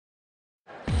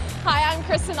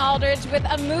Kristen Aldridge with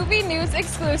a movie news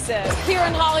exclusive. Here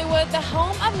in Hollywood, the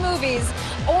home of movies,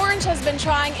 Orange has been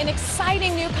trying an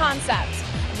exciting new concept,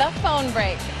 the phone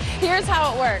break. Here's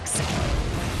how it works.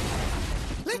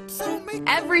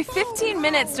 Every 15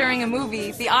 minutes during a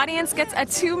movie, the audience gets a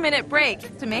 2-minute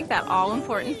break to make that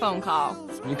all-important phone call.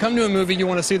 When you come to a movie, you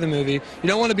want to see the movie. You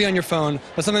don't want to be on your phone,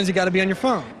 but sometimes you got to be on your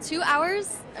phone. 2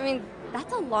 hours? I mean,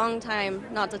 that's a long time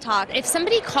not to talk. If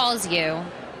somebody calls you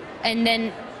and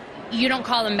then you don't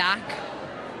call them back,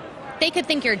 they could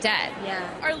think you're dead. Yeah.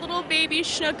 Our little baby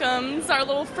Schnookums, our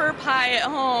little fur pie at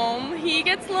home, he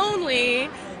gets lonely.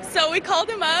 So we called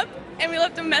him up and we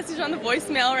left a message on the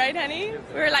voicemail, right, honey?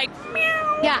 We were like,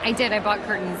 meow. Yeah, I did. I bought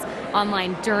curtains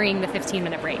online during the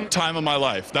 15-minute break. Time of my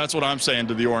life. That's what I'm saying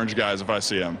to the Orange guys if I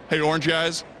see them. Hey, Orange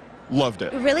guys, loved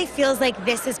it. It really feels like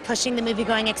this is pushing the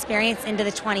movie-going experience into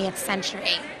the 20th century.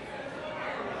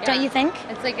 Yeah. Don't you think?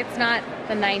 It's like it's not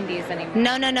the 90s anymore.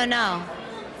 No.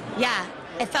 Yeah,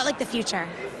 it felt like the future.